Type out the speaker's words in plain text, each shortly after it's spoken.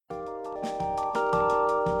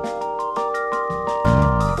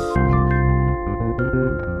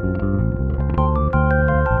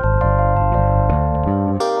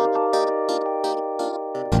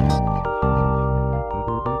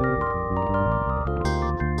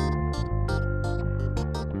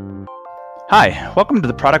Hi, welcome to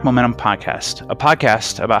the Product Momentum Podcast, a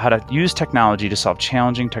podcast about how to use technology to solve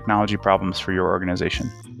challenging technology problems for your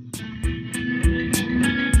organization.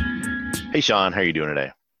 Hey, Sean, how are you doing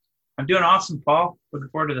today? I'm doing awesome, Paul. Looking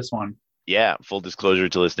forward to this one. Yeah, full disclosure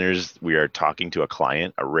to listeners, we are talking to a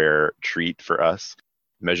client, a rare treat for us.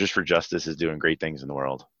 Measures for Justice is doing great things in the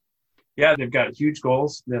world. Yeah, they've got huge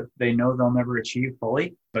goals that they know they'll never achieve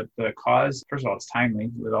fully, but the cause, first of all, it's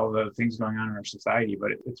timely with all the things going on in our society,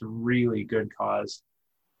 but it's a really good cause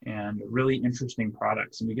and really interesting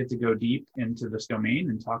products. And we get to go deep into this domain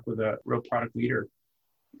and talk with a real product leader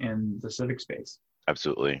in the civic space.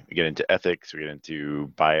 Absolutely. We get into ethics, we get into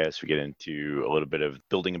bias, we get into a little bit of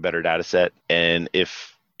building a better data set. And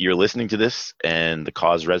if you're listening to this and the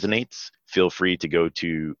cause resonates, feel free to go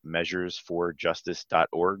to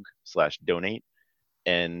measuresforjustice.org/donate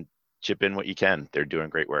and chip in what you can. They're doing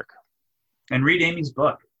great work. And read Amy's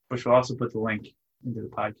book, which we'll also put the link into the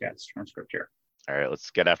podcast transcript here. All right, let's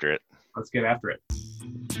get after it.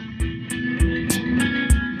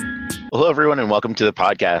 Hello, everyone, and welcome to the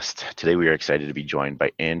podcast. Today, we are excited to be joined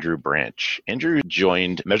by Andrew Branch. Andrew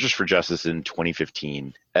joined Measures for Justice in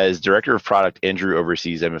 2015. As Director of Product, Andrew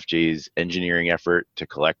oversees MFJ's engineering effort to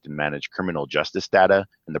collect and manage criminal justice data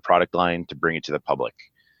and the product line to bring it to the public.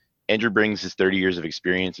 Andrew brings his 30 years of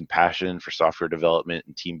experience and passion for software development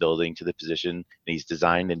and team building to the position, and he's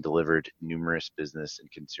designed and delivered numerous business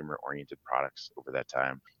and consumer-oriented products over that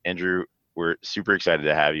time. Andrew, we're super excited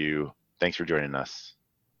to have you. Thanks for joining us.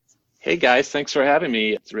 Hey guys, thanks for having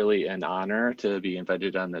me. It's really an honor to be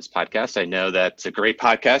invited on this podcast. I know that it's a great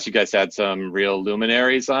podcast. You guys had some real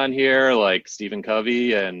luminaries on here like Stephen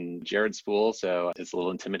Covey and Jared Spool. So it's a little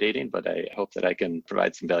intimidating, but I hope that I can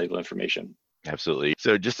provide some valuable information. Absolutely.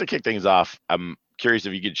 So just to kick things off, I'm curious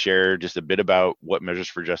if you could share just a bit about what Measures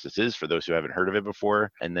for Justice is for those who haven't heard of it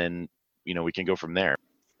before, and then, we can go from there.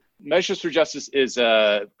 Measures for Justice is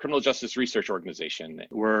a criminal justice research organization.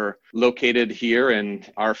 We're located here in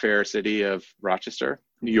our fair city of Rochester,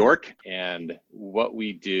 New York. And what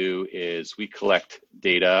we do is we collect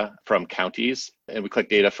data from counties and we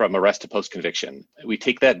collect data from arrest to post-conviction. We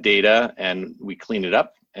take that data and we clean it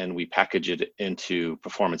up and we package it into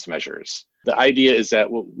performance measures. The idea is that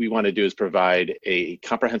what we want to do is provide a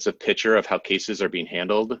comprehensive picture of how cases are being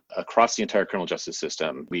handled across the entire criminal justice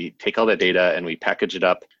system. We take all that data and we package it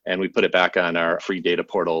up and we put it back on our free data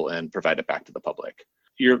portal and provide it back to the public.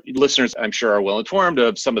 Your listeners, I'm sure, are well informed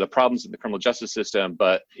of some of the problems in the criminal justice system,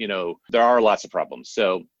 but there are lots of problems.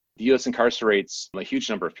 So the U.S. incarcerates a huge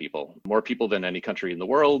number of people, more people than any country in the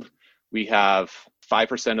world. We have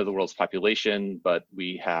 5% of the world's population, but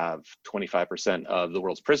we have 25% of the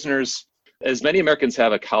world's prisoners. As many Americans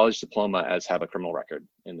have a college diploma as have a criminal record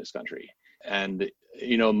in this country. And,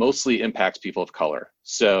 mostly impacts people of color.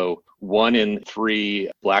 So 1 in 3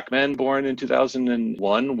 Black men born in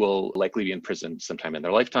 2001 will likely be in prison sometime in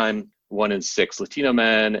their lifetime, 1 in 6 Latino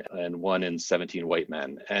men, and 1 in 17 white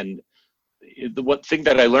men. And the one thing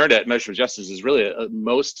that I learned at Measures for Justice is really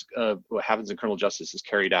most of what happens in criminal justice is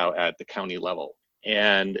carried out at the county level.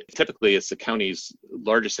 And typically it's the county's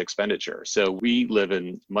largest expenditure. So we live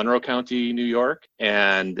in Monroe County, New York,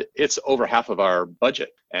 and it's over half of our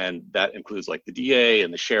budget. And that includes like the DA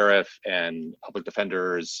and the sheriff and public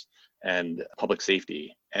defenders and public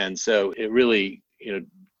safety. And so it really,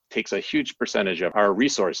 takes a huge percentage of our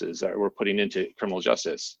resources that we're putting into criminal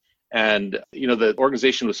justice. And, the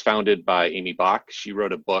organization was founded by Amy Bach. She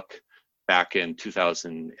wrote a book back in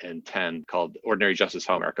 2010 called Ordinary Justice: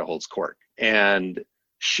 How America Holds Court. And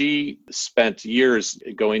she spent years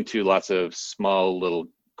going to lots of small little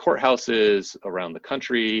courthouses around the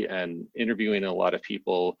country and interviewing a lot of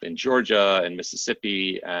people in Georgia and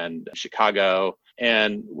Mississippi and Chicago.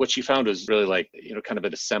 And what she found was really kind of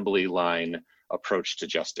an assembly line approach to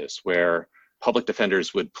justice, where public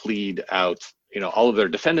defenders would plead out, all of their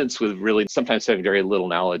defendants with really sometimes having very little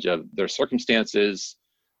knowledge of their circumstances,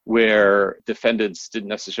 where defendants didn't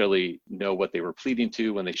necessarily know what they were pleading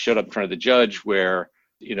to when they showed up in front of the judge, where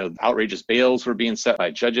outrageous bails were being set by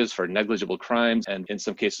judges for negligible crimes, and in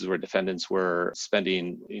some cases where defendants were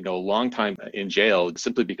spending a long time in jail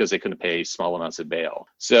simply because they couldn't pay small amounts of bail.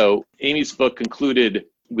 So Amy's book concluded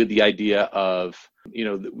with the idea of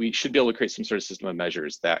that we should be able to create some sort of system of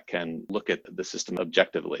measures that can look at the system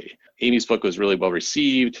objectively. Amy's book was really well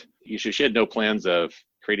received. She had no plans of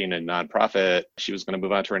creating a nonprofit. She was going to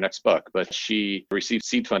move on to her next book, but she received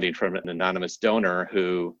seed funding from an anonymous donor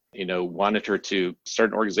who, wanted her to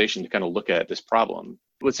start an organization to kind of look at this problem.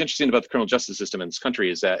 What's interesting about the criminal justice system in this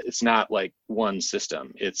country is that it's not like one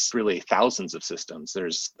system. It's really thousands of systems.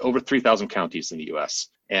 There's over 3,000 counties in the US,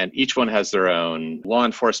 and each one has their own law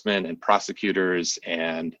enforcement and prosecutors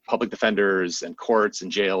and public defenders and courts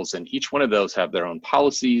and jails. And each one of those have their own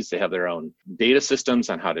policies. They have their own data systems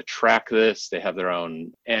on how to track this. They have their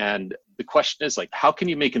own. And the question is, like, how can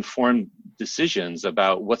you make informed decisions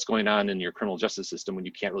about what's going on in your criminal justice system when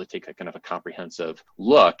you can't really take a kind of a comprehensive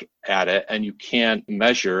look at it, and you can't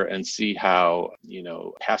measure and see how,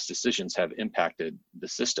 past decisions have impacted the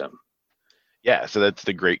system? Yeah, so that's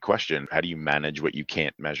the great question. How do you manage what you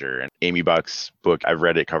can't measure? And Amy Buck's book, I've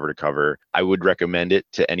read it cover to cover. I would recommend it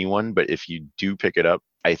to anyone, but if you do pick it up,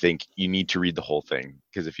 I think you need to read the whole thing,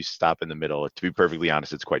 because if you stop in the middle, to be perfectly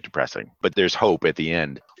honest, it's quite depressing. But there's hope at the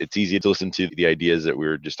end. It's easy to listen to the ideas that we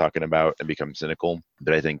were just talking about and become cynical.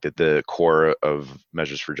 But I think that the core of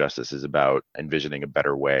Measures for Justice is about envisioning a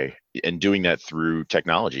better way and doing that through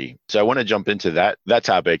technology. So I want to jump into that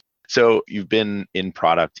topic. So you've been in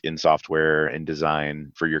product, in software, and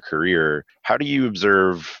design for your career. How do you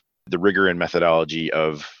observe the rigor and methodology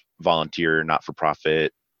of volunteer,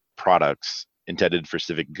 not-for-profit products intended for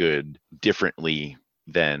civic good differently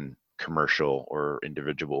than commercial or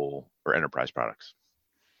individual or enterprise products?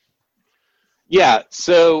 Yeah,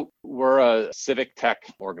 so we're a civic tech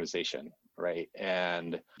organization, right?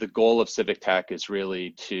 And the goal of civic tech is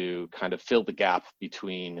really to kind of fill the gap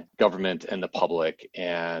between government and the public,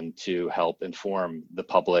 and to help inform the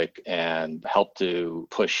public and help to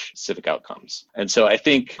push civic outcomes. And so I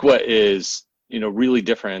think what is, really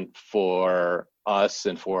different for us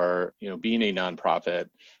and for, being a nonprofit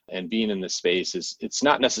and being in this space is it's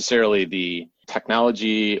not necessarily the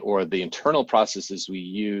technology or the internal processes we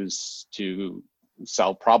use to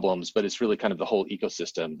solve problems, but it's really kind of the whole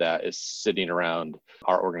ecosystem that is sitting around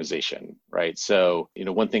our organization, right? So,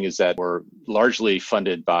 one thing is that we're largely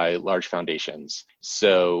funded by large foundations.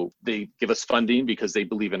 So they give us funding because they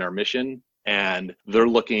believe in our mission, and they're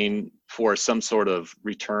looking for some sort of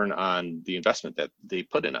return on the investment that they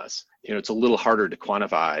put in us. It's a little harder to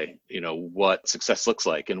quantify, what success looks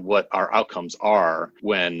like and what our outcomes are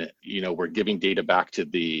when, we're giving data back to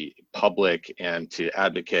the public and to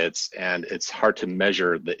advocates, and it's hard to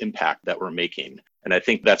measure the impact that we're making. And I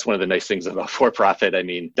think that's one of the nice things about for-profit. I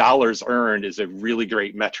mean, dollars earned is a really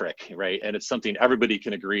great metric, right? And it's something everybody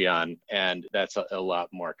can agree on, and that's a lot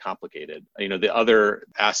more complicated. The other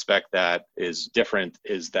aspect that is different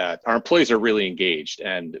is that our employees are really engaged,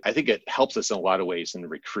 and I think it helps us in a lot of ways and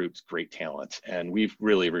recruits great talent. And we've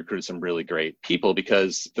really recruited some really great people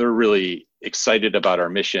because they're really excited about our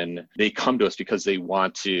mission. They come to us because they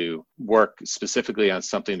want to work specifically on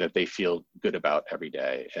something that they feel good about every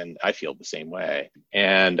day. And I feel the same way.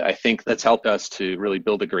 And I think that's helped us to really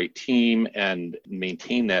build a great team and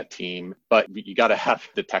maintain that team. But you got to have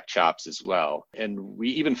the tech chops as well. And we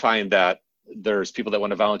even find that there's people that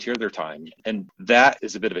want to volunteer their time. And that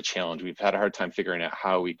is a bit of a challenge. We've had a hard time figuring out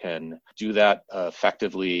how we can do that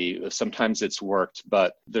effectively. Sometimes it's worked,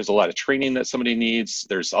 but there's a lot of training that somebody needs.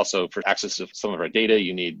 There's also, for access to some of our data,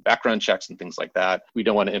 you need background checks and things like that. We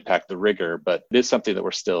don't want to impact the rigor, but it is something that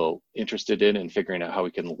we're still interested in and figuring out how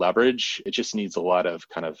we can leverage. It just needs a lot of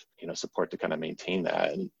kind of, support to kind of maintain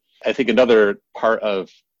that. And I think another part of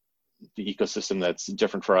the ecosystem that's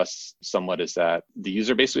different for us somewhat is that the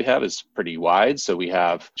user base we have is pretty wide. So we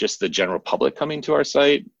have just the general public coming to our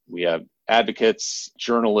site. We have advocates,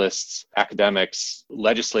 journalists, academics,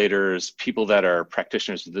 legislators, people that are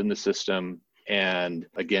practitioners within the system. And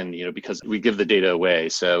again, because we give the data away,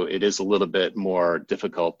 so it is a little bit more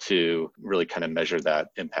difficult to really kind of measure that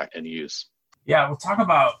impact and use. Yeah, we'll talk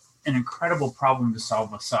about an incredible problem to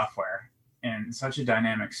solve with software. In such a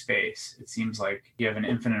dynamic space, it seems like you have an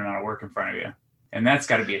infinite amount of work in front of you. And that's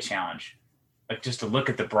got to be a challenge. Like, just to look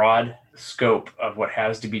at the broad scope of what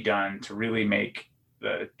has to be done to really make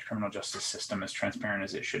the criminal justice system as transparent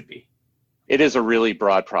as it should be. It is a really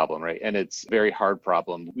broad problem, right? And it's a very hard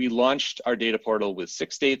problem. We launched our data portal with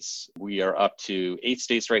 6 states. We are up to 8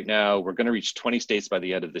 states right now. We're going to reach 20 states by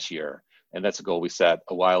the end of this year. And that's a goal we set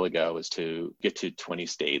a while ago, is to get to 20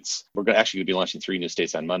 states. We're actually going to be launching 3 new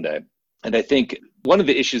states on Monday. And I think one of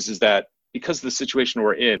the issues is that because of the situation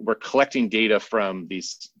we're in, we're collecting data from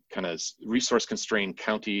these kind of resource constrained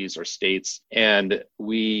counties or states, and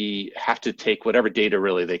we have to take whatever data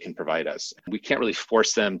really they can provide us. We can't really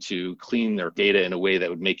force them to clean their data in a way that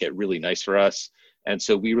would make it really nice for us. And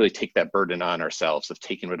so we really take that burden on ourselves of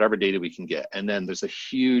taking whatever data we can get. And then there's a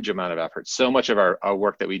huge amount of effort. So much of our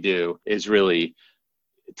work that we do is really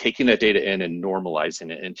taking that data in and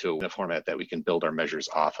normalizing it into a format that we can build our measures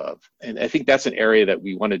off of. And I think that's an area that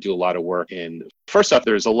we want to do a lot of work in. First off,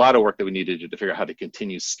 there's a lot of work that we need to do to figure out how to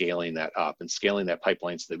continue scaling that up and scaling that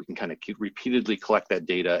pipeline so that we can kind of keep repeatedly collect that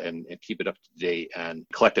data and keep it up to date and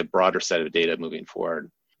collect a broader set of data moving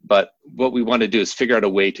forward. But what we want to do is figure out a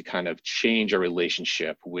way to kind of change our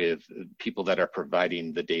relationship with people that are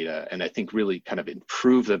providing the data. And I think really kind of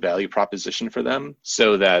improve the value proposition for them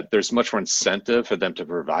so that there's much more incentive for them to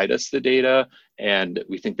provide us the data. And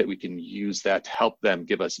we think that we can use that to help them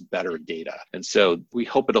give us better data. And so we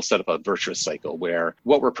hope it'll set up a virtuous cycle where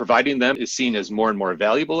what we're providing them is seen as more and more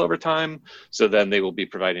valuable over time. So then they will be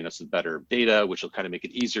providing us with better data, which will kind of make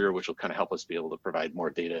it easier, which will kind of help us be able to provide more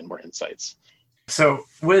data and more insights. So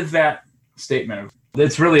with that statement,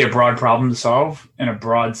 it's really a broad problem to solve and a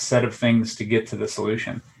broad set of things to get to the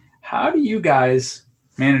solution. How do you guys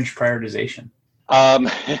manage prioritization?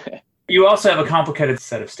 You also have a complicated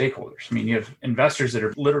set of stakeholders. I mean, you have investors that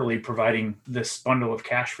are literally providing this bundle of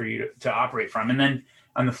cash for you to operate from. And then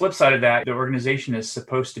on the flip side of that, the organization is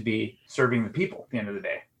supposed to be serving the people at the end of the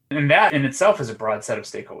day. And that in itself is a broad set of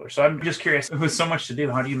stakeholders. So I'm just curious, with so much to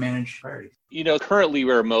do, how do you manage priorities? Currently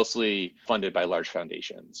we're mostly funded by large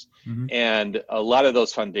foundations. Mm-hmm. And a lot of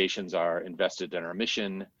those foundations are invested in our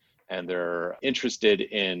mission and they're interested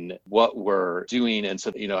in what we're doing. And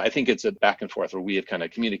so, I think it's a back and forth where we have kind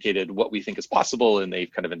of communicated what we think is possible and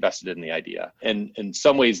they've kind of invested in the idea. And in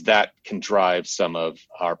some ways that can drive some of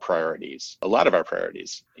our priorities, a lot of our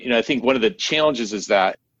priorities. I think one of the challenges is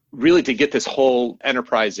that really to get this whole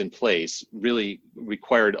enterprise in place really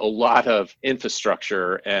required a lot of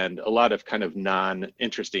infrastructure and a lot of kind of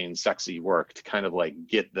non-interesting, sexy work to kind of like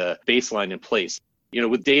get the baseline in place.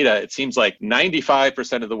 With data, it seems like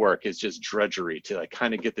 95% of the work is just drudgery to like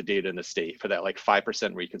kind of get the data in the state for that like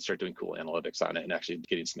 5% where you can start doing cool analytics on it and actually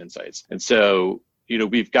getting some insights. And so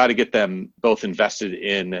we've got to get them both invested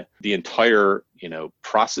in the entire,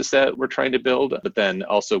 process that we're trying to build, but then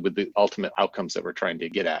also with the ultimate outcomes that we're trying to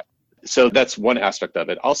get at. So that's one aspect of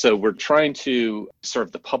it. Also, we're trying to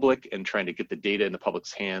serve the public and trying to get the data in the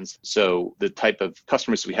public's hands. So the type of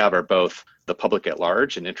customers we have are both the public at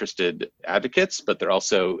large and interested advocates, but they're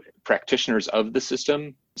also practitioners of the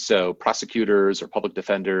system. So prosecutors or public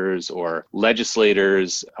defenders or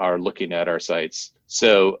legislators are looking at our sites.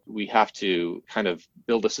 So we have to kind of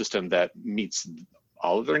build a system that meets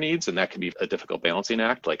all of their needs, and that can be a difficult balancing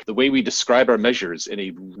act. Like the way we describe our measures in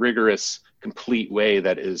a rigorous, complete way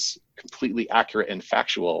that is completely accurate and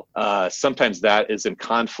factual, sometimes that is in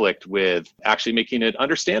conflict with actually making it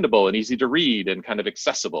understandable and easy to read and kind of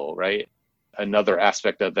accessible, right? Another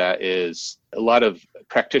aspect of that is a lot of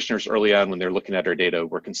practitioners early on when they're looking at our data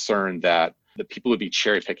were concerned that the people would be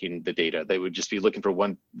cherry picking the data. They would just be looking for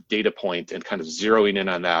one data point and kind of zeroing in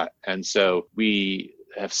on that. And so we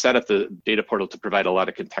have set up the data portal to provide a lot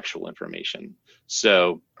of contextual information.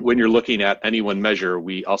 So when you're looking at any one measure,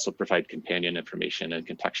 we also provide companion information and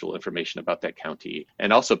contextual information about that county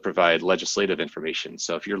and also provide legislative information.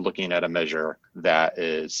 So if you're looking at a measure that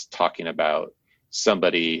is talking about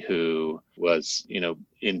somebody who was,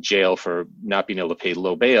 in jail for not being able to pay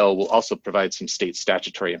low bail, we'll also provide some state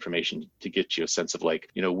statutory information to get you a sense of like,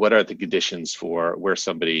 what are the conditions for where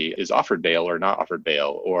somebody is offered bail or not offered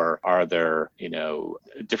bail, or are there,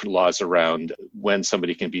 different laws around when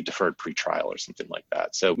somebody can be deferred pretrial or something like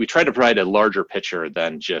that. So we try to provide a larger picture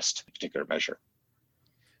than just a particular measure.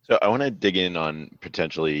 So I want to dig in on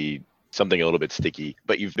potentially something a little bit sticky,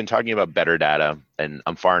 but you've been talking about better data, and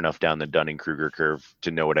I'm far enough down the Dunning-Kruger curve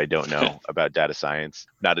to know what I don't know about data science.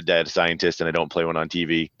 Not a data scientist, and I don't play one on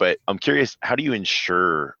TV, but I'm curious, how do you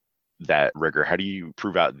ensure that rigor? How do you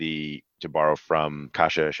prove out to borrow from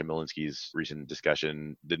Kasia Chmieliński's recent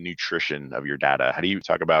discussion, the nutrition of your data? How do you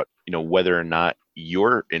talk about, whether or not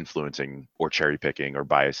you're influencing or cherry picking or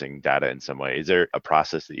biasing data in some way? Is there a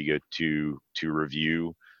process that you go to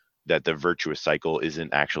review that the virtuous cycle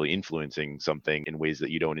isn't actually influencing something in ways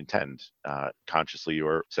that you don't intend, consciously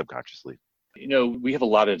or subconsciously? We have a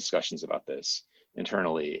lot of discussions about this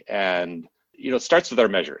internally, and it starts with our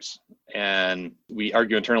measures. And we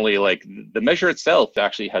argue internally, like the measure itself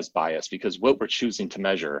actually has bias because what we're choosing to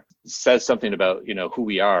measure says something about, who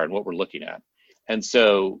we are and what we're looking at. And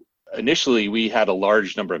so initially, we had a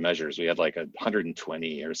large number of measures. We had like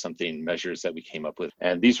 120 or something measures that we came up with.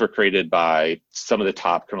 And these were created by some of the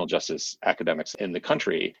top criminal justice academics in the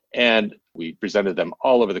country. And we presented them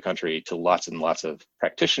all over the country to lots and lots of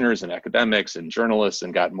practitioners and academics and journalists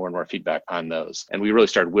and got more and more feedback on those. And we really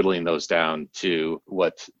started whittling those down to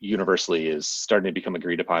what universally is starting to become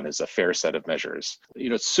agreed upon as a fair set of measures.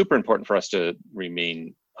 It's super important for us to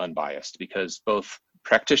remain unbiased because both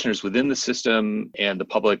practitioners within the system and the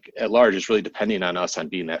public at large is really depending on us on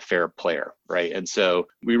being that fair player, right? And so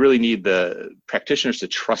we really need the practitioners to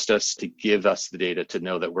trust us, to give us the data, to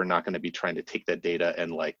know that we're not going to be trying to take that data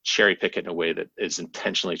and like cherry pick it in a way that is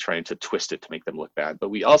intentionally trying to twist it to make them look bad. But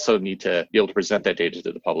we also need to be able to present that data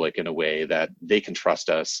to the public in a way that they can trust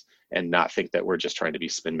us and not think that we're just trying to be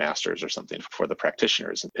spin masters or something for the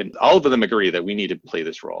practitioners. And all of them agree that we need to play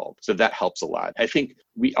this role. So that helps a lot. I think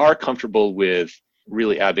we are comfortable with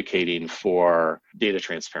really advocating for data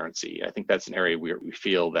transparency. I think that's an area where we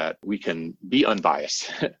feel that we can be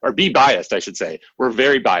unbiased, or be biased, I should say. We're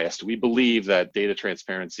very biased. We believe that data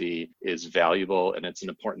transparency is valuable and it's an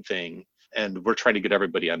important thing. And we're trying to get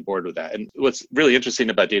everybody on board with that. And what's really interesting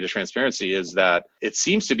about data transparency is that it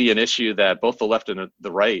seems to be an issue that both the left and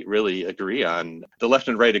the right really agree on. The left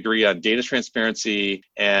and right agree on data transparency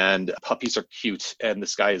and puppies are cute and the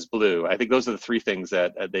sky is blue. I think those are the three things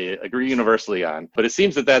that they agree universally on. But it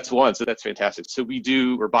seems that that's one, so that's fantastic. So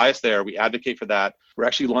we're biased there. We advocate for that. We're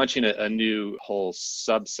actually launching a new whole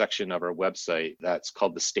subsection of our website that's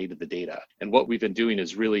called the State of the Data. And what we've been doing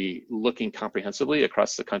is really looking comprehensively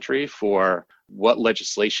across the country for what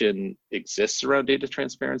legislation exists around data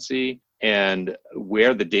transparency and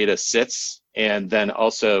where the data sits. And then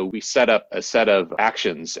also we set up a set of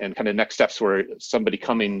actions and kind of next steps for somebody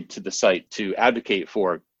coming to the site to advocate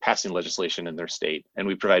for passing legislation in their state. And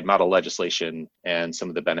we provide model legislation and some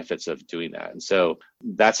of the benefits of doing that. And so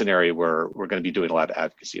that's an area where we're going to be doing a lot of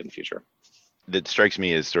advocacy in the future. That strikes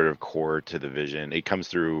me as sort of core to the vision. It comes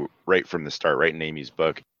through right from the start, right in Amy's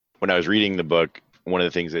book. When I was reading the book, one of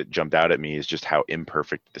the things that jumped out at me is just how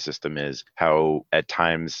imperfect the system is, how at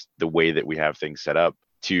times the way that we have things set up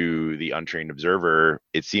to the untrained observer,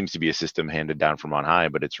 it seems to be a system handed down from on high,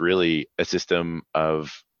 but it's really a system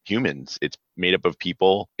of humans. It's made up of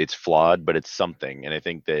people. It's flawed, but it's something. And I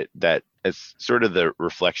think that is sort of the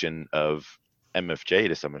reflection of MFJ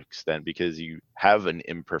to some extent, because you have an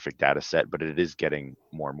imperfect data set, but it is getting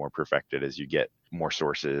more and more perfected as you get more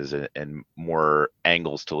sources and more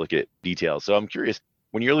angles to look at details. So I'm curious,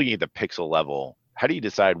 when you're looking at the pixel level, how do you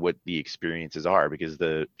decide what the experiences are? Because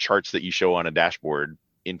the charts that you show on a dashboard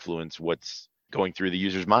influence what's going through the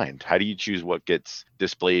user's mind. How do you choose what gets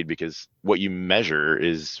displayed? Because what you measure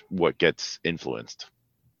is what gets influenced.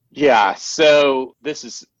 Yeah, so this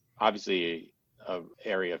is obviously an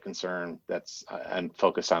area of concern that's I'm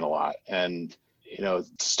focused on a lot. And to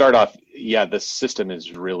start off, yeah, the system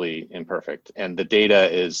is really imperfect and the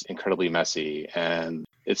data is incredibly messy. And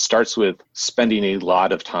it starts with spending a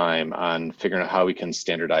lot of time on figuring out how we can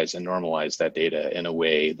standardize and normalize that data in a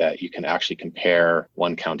way that you can actually compare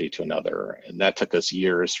one county to another. And that took us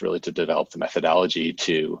years really to develop the methodology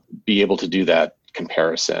to be able to do that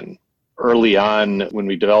comparison. Early on, when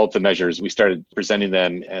we developed the measures, we started presenting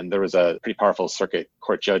them, and there was a pretty powerful circuit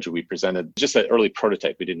court judge who we presented just an early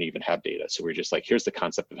prototype. We didn't even have data. So we were just like, here's the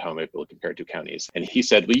concept of how we will compare two counties. And he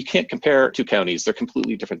said, well, you can't compare two counties. They're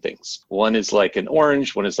completely different things. One is like an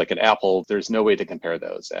orange, one is like an apple. There's no way to compare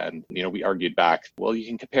those. And, we argued back, well, you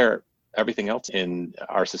can compare everything else in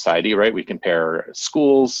our society, right? We compare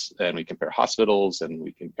schools and we compare hospitals and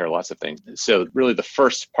we compare lots of things. So really the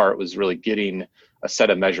first part was really getting a set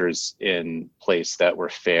of measures in place that were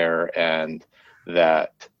fair and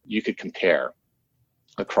that you could compare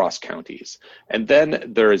across counties. And then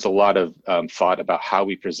there is a lot of thought about how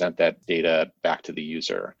we present that data back to the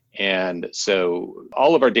user. And so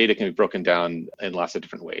all of our data can be broken down in lots of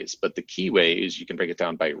different ways, but the key way is you can break it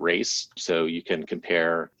down by race. So you can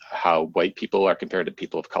compare how white people are compared to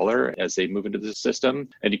people of color as they move into the system.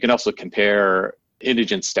 And you can also compare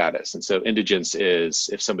indigent status. And so indigence is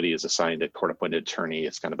if somebody is assigned a court-appointed attorney,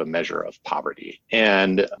 it's kind of a measure of poverty.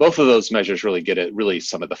 And both of those measures really get at really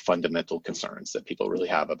some of the fundamental concerns that people really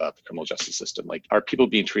have about the criminal justice system. Like, are people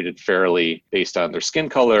being treated fairly based on their skin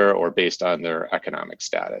color or based on their economic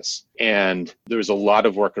status? And there's a lot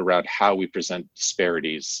of work around how we present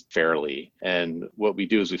disparities fairly. And what we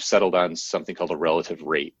do is we've settled on something called a relative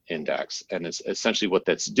rate index. And it's essentially what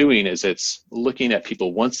that's doing is it's looking at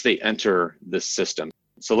people once they enter the system.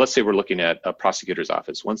 So let's say we're looking at a prosecutor's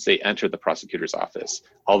office. Once they enter the prosecutor's office,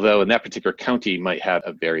 although in that particular county might have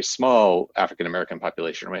a very small African-American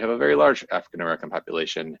population or might have a very large African-American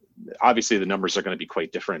population, obviously the numbers are going to be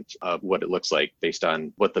quite different of what it looks like based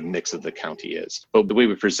on what the mix of the county is. But the way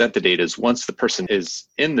we present the data is once the person is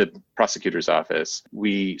in the prosecutor's office,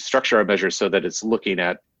 we structure our measures so that it's looking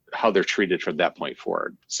at how they're treated from that point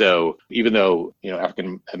forward. So even though,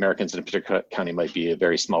 African Americans in a particular county might be a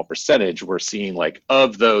very small percentage, we're seeing like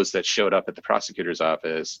of those that showed up at the prosecutor's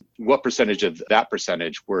office, what percentage of that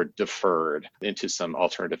percentage were deferred into some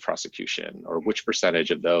alternative prosecution, or which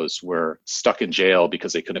percentage of those were stuck in jail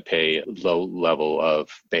because they couldn't pay a low level of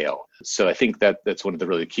bail. So I think that's one of the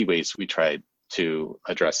really key ways we tried to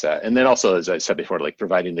address that. And then also, as I said before, like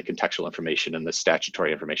providing the contextual information and the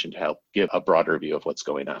statutory information to help give a broader view of what's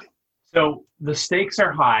going on. So the stakes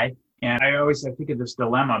are high. And I think of this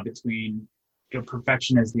dilemma between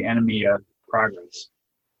perfection is the enemy of progress,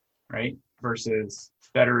 right? Versus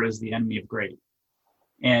better is the enemy of great.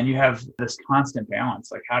 And you have this constant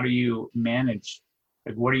balance. Like, how do you manage,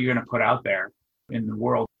 like, what are you going to put out there in the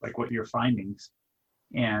world? Like, what are your findings,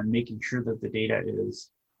 and making sure that the data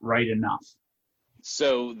is right enough.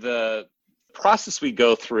 So the process we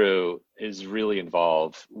go through is really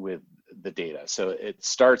involved with the data. So it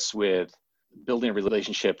starts with building a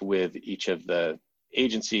relationship with each of the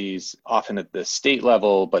agencies, often at the state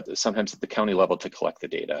level, but sometimes at the county level, to collect the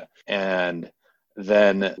data. And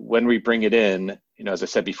then when we bring it in, as I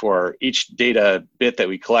said before, each data bit that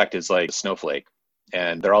we collect is like a snowflake,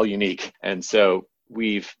 and they're all unique. And so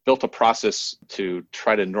we've built a process to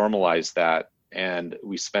try to normalize that. And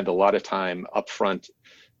we spend a lot of time upfront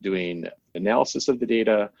doing analysis of the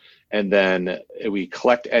data. And then we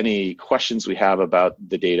collect any questions we have about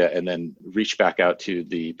the data, and then reach back out to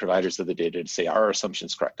the providers of the data to say, are our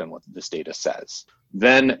assumptions correct on what this data says?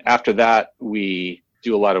 Then after that, we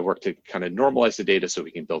do a lot of work to kind of normalize the data so we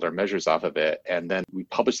can build our measures off of it. And then we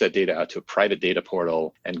publish that data out to a private data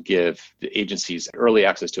portal and give the agencies early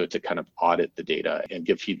access to it to kind of audit the data and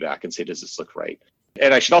give feedback and say, does this look right?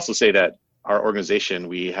 And I should also say that our organization,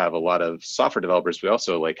 we have a lot of software developers. We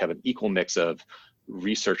also have an equal mix of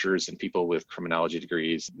researchers and people with criminology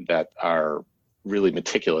degrees that are really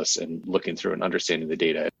meticulous in looking through and understanding the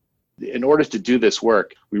data. In order to do this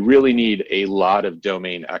work, we really need a lot of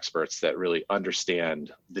domain experts that really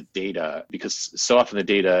understand the data, because so often the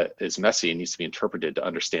data is messy and needs to be interpreted to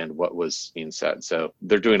understand what was being said. So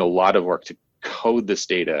they're doing a lot of work to code this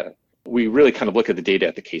data. We really kind of look at the data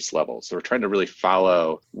at the case level. So we're trying to really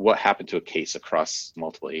follow what happened to a case across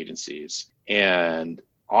multiple agencies. And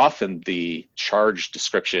often the charge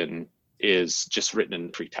description is just written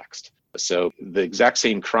in free text. So the exact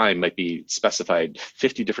same crime might be specified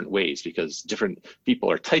 50 different ways because different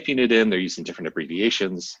people are typing it in, they're using different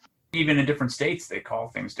abbreviations. Even in different states, they call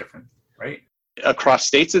things different, right? Across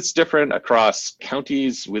states, it's different. Across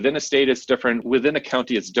counties, within a state, it's different. Within a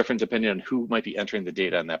county, it's different depending on who might be entering the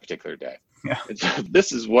data on that particular day. Yeah.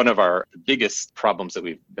 This is one of our biggest problems that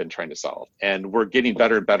we've been trying to solve. And we're getting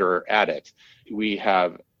better and better at it. We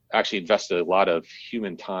have actually invested a lot of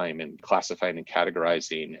human time in classifying and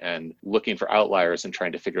categorizing and looking for outliers and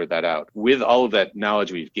trying to figure that out. With all of that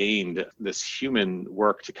knowledge we've gained, this human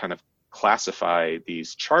work to kind of classify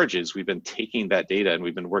these charges, we've been taking that data and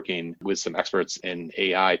we've been working with some experts in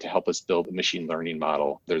AI to help us build a machine learning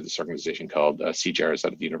model. There's this organization called CJARS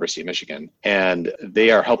out of the University of Michigan, and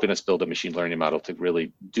they are helping us build a machine learning model to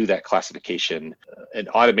really do that classification and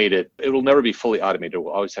automate it. It will never be fully automated.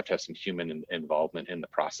 We'll always have to have some human involvement in the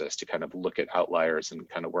process to kind of look at outliers and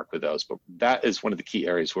kind of work with those. But that is one of the key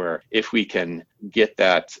areas where if we can get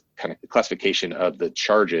that kind of classification of the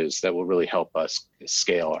charges, that will really help us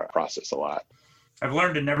scale our process a lot. I've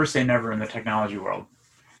learned to never say never in the technology world,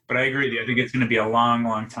 but I agree with you. I think it's going to be a long,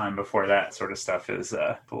 long time before that sort of stuff is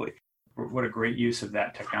fully. What a great use of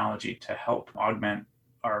that technology to help augment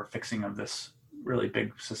our fixing of this really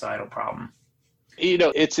big societal problem.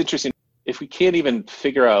 It's interesting. If we can't even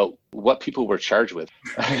figure out what people were charged with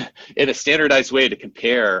in a standardized way to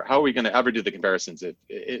compare, how are we going to ever do the comparisons? It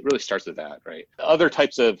really starts with that, right? Other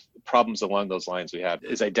types of problems along those lines we have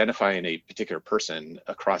is identifying a particular person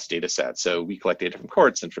across data sets. So we collect data from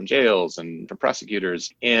courts and from jails and from prosecutors,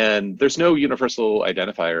 and there's no universal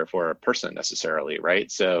identifier for a person necessarily, right?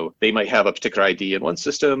 So they might have a particular ID in one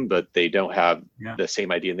system, but they don't have the same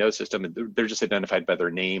ID in the other system. And they're just identified by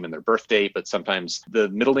their name and their birth date, but sometimes the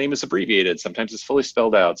middle name is abbreviated. Sometimes it's fully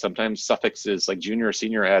spelled out. Sometimes suffixes like junior or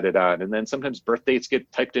senior added on, and then sometimes birth dates get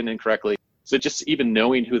typed in incorrectly. So just even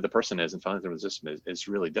knowing who the person is and finding them in the system is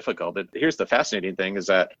really difficult. But here's the fascinating thing is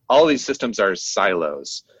that all these systems are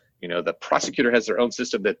silos. The prosecutor has their own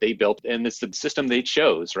system that they built, and it's the system they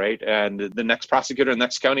chose, right? And the next prosecutor in the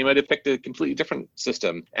next county might have picked a completely different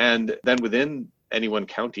system. And then within any one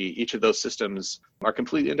county, each of those systems are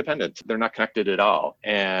completely independent. They're not connected at all.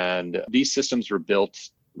 And these systems were built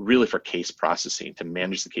really for case processing, to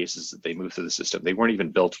manage the cases that they move through the system. They weren't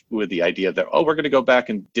even built with the idea that, we're going to go back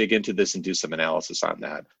and dig into this and do some analysis on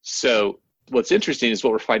that. So What's interesting is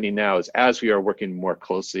what we're finding now is as we are working more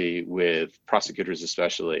closely with prosecutors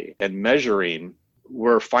especially and measuring,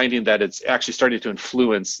 we're finding that it's actually starting to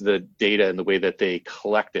influence the data and the way that they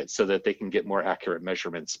collect it so that they can get more accurate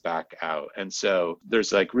measurements back out. And so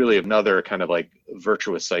there's like really another kind of like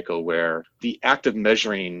virtuous cycle where the act of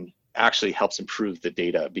measuring actually helps improve the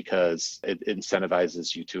data because it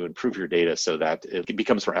incentivizes you to improve your data so that it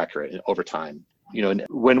becomes more accurate over time. And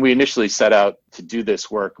when we initially set out to do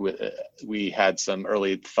this work, we had some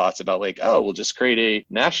early thoughts about like, oh, we'll just create a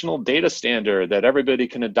national data standard that everybody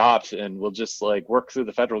can adopt, and we'll just like work through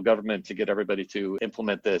the federal government to get everybody to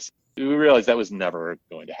implement this. We realized that was never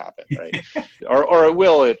going to happen, right? or it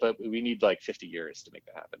will, but we need like 50 years to make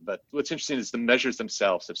that happen. But what's interesting is the measures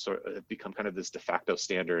themselves have become kind of this de facto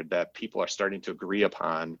standard that people are starting to agree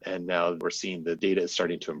upon, and now we're seeing the data is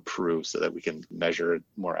starting to improve so that we can measure it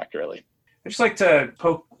more accurately. I'd just like to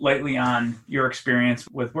poke lightly on your experience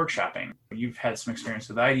with workshopping. You've had some experience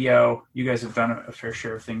with IDEO. You guys have done a fair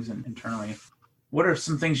share of things internally. What are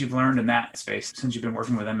some things you've learned in that space since you've been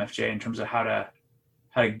working with MFJ in terms of how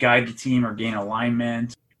to guide the team or gain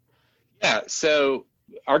alignment? Yeah, so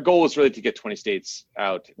our goal was really to get 20 states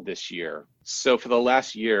out this year. So for the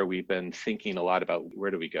last year, we've been thinking a lot about where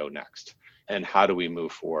do we go next and how do we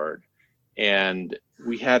move forward. And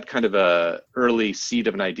we had kind of a early seed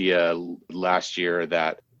of an idea last year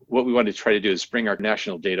that what we wanted to try to do is bring our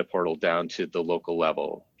national data portal down to the local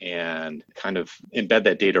level and kind of embed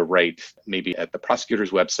that data right maybe at the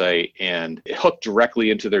prosecutor's website and hook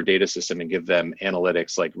directly into their data system and give them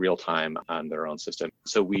analytics like real time on their own system.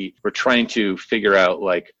 So we were trying to figure out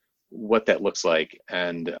like what that looks like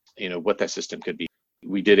and what that system could be.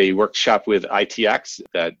 We did a workshop with ITX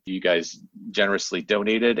that you guys generously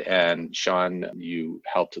donated, and Sean, you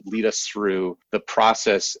helped lead us through the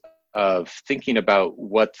process of thinking about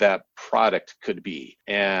what that product could be.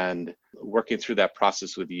 And working through that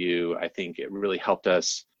process with you, I think it really helped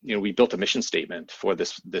us. We built a mission statement for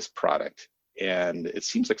this product, and it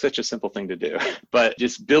seems like such a simple thing to do, but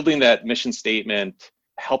just building that mission statement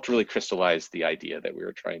helped really crystallize the idea that we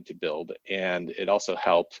were trying to build. And it also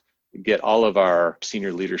helped get all of our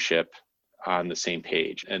senior leadership on the same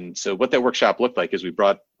page. And so what that workshop looked like is we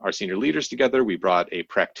brought our senior leaders together, we brought a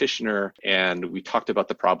practitioner, and we talked about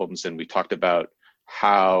the problems, and we talked about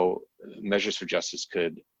how Measures for Justice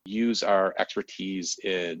could use our expertise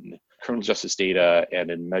in criminal justice data and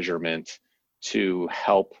in measurement to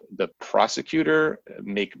help the prosecutor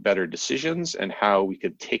make better decisions, and how we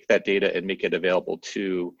could take that data and make it available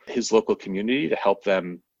to his local community to help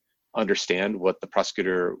them understand what the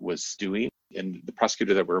prosecutor was doing. And the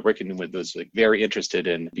prosecutor that we're working with was like very interested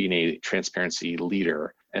in being a transparency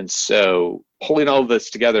leader. And so pulling all of this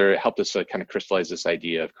together helped us to kind of crystallize this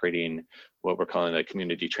idea of creating what we're calling a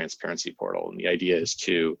community transparency portal. And the idea is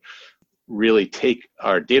to really take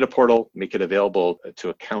our data portal, make it available to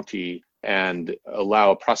a county, and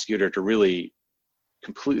allow a prosecutor to really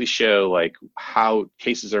completely show like how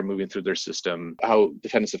cases are moving through their system, how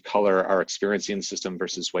defendants of color are experiencing the system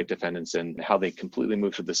versus white defendants, and how they completely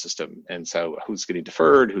move through the system. And so who's getting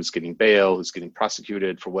deferred, who's getting bail, who's getting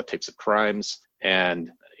prosecuted for what types of crimes. And,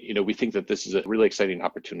 we think that this is a really exciting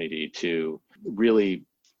opportunity to really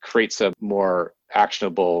create some more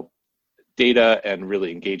actionable data and really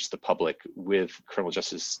engage the public with criminal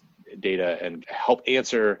justice data and help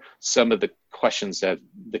answer some of the questions that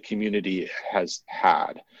the community has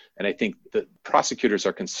had. And I think the prosecutors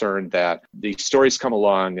are concerned that the stories come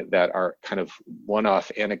along that are kind of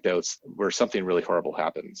one-off anecdotes where something really horrible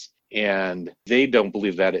happens. And they don't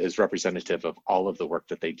believe that is representative of all of the work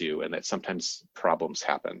that they do, and that sometimes problems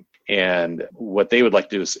happen. And what they would like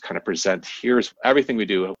to do is kind of present, here's everything we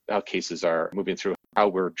do, how cases are moving through, how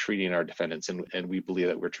we're treating our defendants, and we believe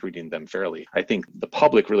that we're treating them fairly. I think the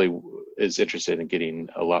public really is interested in getting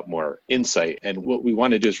a lot more insight. And what we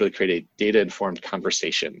want to do is really create a data-informed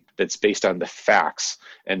conversation that's based on the facts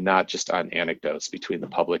and not just on anecdotes between the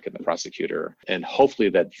public and the prosecutor. And hopefully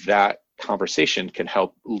that conversation can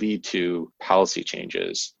help lead to policy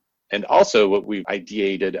changes. And also what we've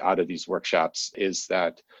ideated out of these workshops is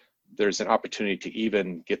that there's an opportunity to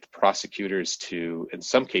even get the prosecutors to, in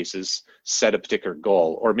some cases, set a particular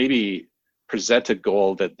goal, or maybe present a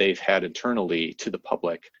goal that they've had internally to the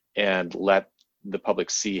public and let the public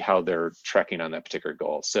see how they're tracking on that particular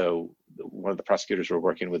goal. So one of the prosecutors we're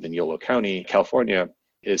working with in Yolo County, California,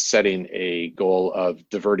 is setting a goal of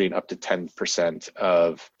diverting up to 10%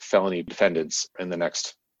 of felony defendants in the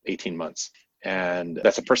next 18 months. And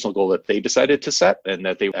that's a personal goal that they decided to set and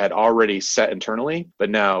that they had already set internally.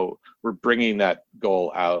 But now we're bringing that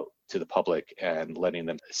goal out to the public and letting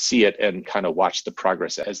them see it and kind of watch the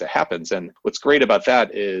progress as it happens. And what's great about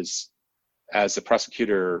that is as the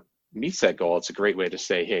prosecutor meets that goal, it's a great way to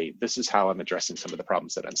say, hey, this is how I'm addressing some of the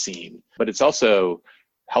problems that I'm seeing. But it's also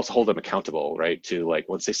helps hold them accountable, right? To like,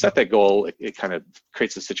 once they set that goal, it kind of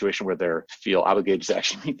creates a situation where they feel obligated to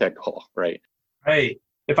actually meet that goal, right? Right.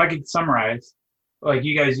 If I could summarize, like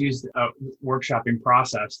you guys used a workshopping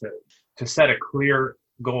process to set a clear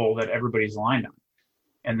goal that everybody's aligned on.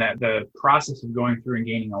 And that the process of going through and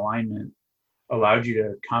gaining alignment allowed you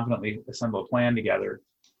to confidently assemble a plan together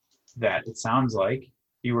that it sounds like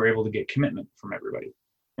you were able to get commitment from everybody.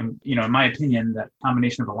 And, in my opinion, that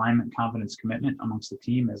combination of alignment, confidence, commitment amongst the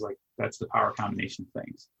team is like, that's the power combination of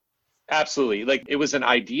things. Absolutely. Like it was an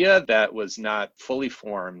idea that was not fully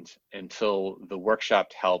formed until the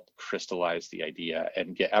workshop helped crystallize the idea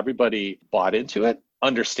and get everybody bought into it,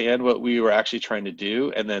 understand what we were actually trying to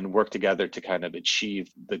do, and then work together to kind of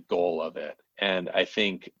achieve the goal of it. And I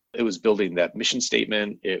think it was building that mission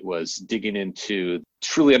statement. It was digging into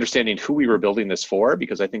truly understanding who we were building this for,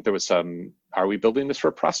 because I think there was are we building this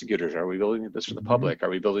for prosecutors? Are we building this for the public? Are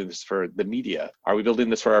we building this for the media? Are we building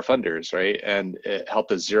this for our funders, right? And it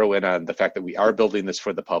helped us zero in on the fact that we are building this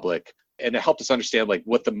for the public. And it helped us understand like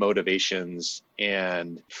what the motivations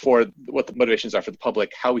are for the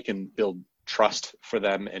public, how we can build trust for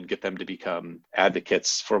them and get them to become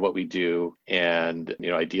advocates for what we do, and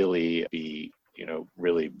ideally be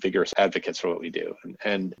really vigorous advocates for what we do.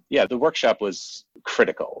 And yeah, the workshop was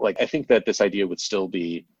critical. Like I think that this idea would still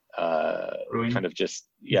be kind of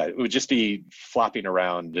it would just be flopping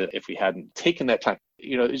around if we hadn't taken that time.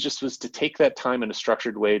 It just was to take that time in a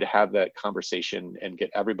structured way to have that conversation and get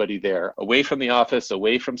everybody there, away from the office,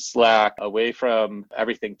 away from Slack, away from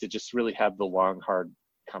everything, to just really have the long, hard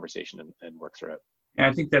conversation and work through it. And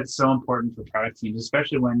I think that's so important for product teams,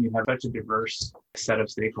 especially when you have such a diverse set of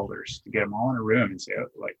stakeholders, to get them all in a room and say,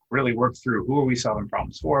 like, really work through who are we solving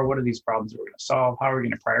problems for? What are these problems that we're going to solve? How are we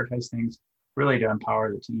going to prioritize things? Really to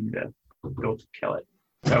empower the team to go to kill it.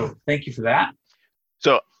 So thank you for that.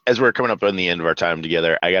 So as we're coming up on the end of our time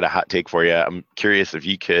together, I got a hot take for you. I'm curious if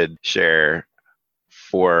you could share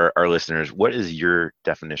for our listeners, what is your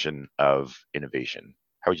definition of innovation?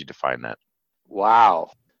 How would you define that?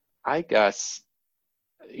 Wow. I guess,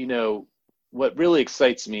 what really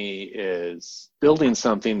excites me is building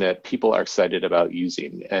something that people are excited about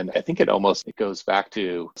using. And I think it goes back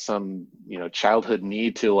to some, childhood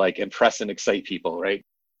need to like impress and excite people, right?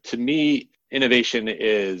 To me, innovation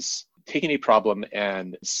is taking a problem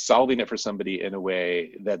and solving it for somebody in a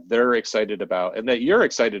way that they're excited about and that you're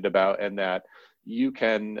excited about, and that you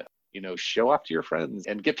can show off to your friends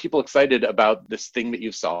and get people excited about this thing that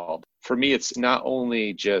you've solved. For me, it's not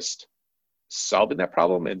only just solving that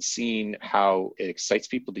problem and seeing how it excites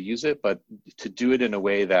people to use it, but to do it in a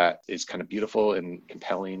way that is kind of beautiful and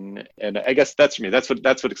compelling. And I guess that's for me. That's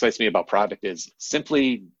what excites me about product, is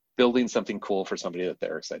simply building something cool for somebody that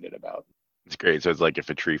they're excited about. It's great. So it's like if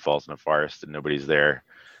a tree falls in a forest and nobody's there,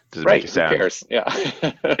 does it right, make a sound? Who cares? Yeah.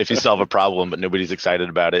 If you solve a problem but nobody's excited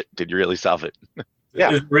about it, did you really solve it?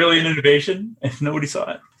 Yeah. It's really an innovation if nobody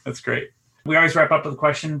saw it. That's great. We always wrap up with a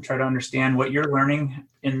question, try to understand what you're learning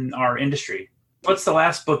in our industry. What's the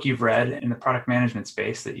last book you've read in the product management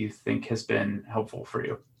space that you think has been helpful for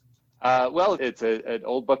you? Well, it's an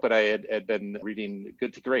old book, but I had been reading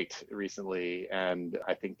Good to Great recently, and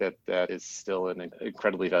I think that is still an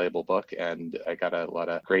incredibly valuable book, and I got a lot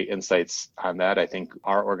of great insights on that. I think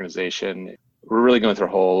our organization, we're really going through a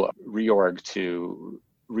whole reorg to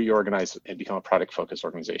reorganize and become a product-focused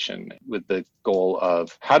organization with the goal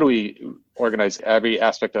of how do we organize every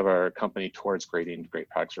aspect of our company towards creating great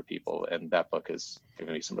products for people, and that book has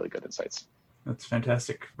given me some really good insights. That's a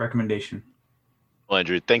fantastic recommendation. Well,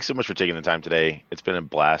 Andrew, thanks so much for taking the time today. It's been a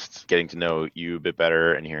blast getting to know you a bit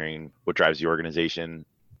better and hearing what drives the organization.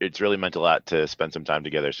 It's really meant a lot to spend some time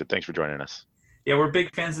together. So thanks for joining us. Yeah, we're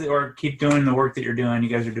big fans of or keep doing the work that you're doing. You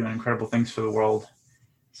guys are doing incredible things for the world.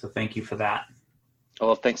 So thank you for that.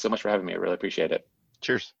 Well, thanks so much for having me. I really appreciate it.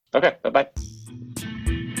 Cheers. Okay, bye-bye.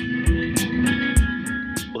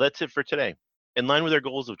 Well, that's it for today. In line with our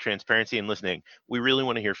goals of transparency and listening, we really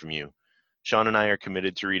want to hear from you. Sean and I are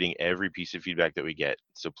committed to reading every piece of feedback that we get,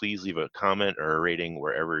 so please leave a comment or a rating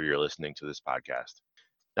wherever you're listening to this podcast.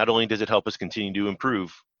 Not only does it help us continue to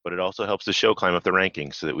improve, but it also helps the show climb up the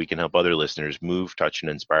rankings so that we can help other listeners move, touch, and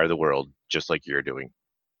inspire the world, just like you're doing.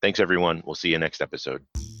 Thanks, everyone. We'll see you next episode.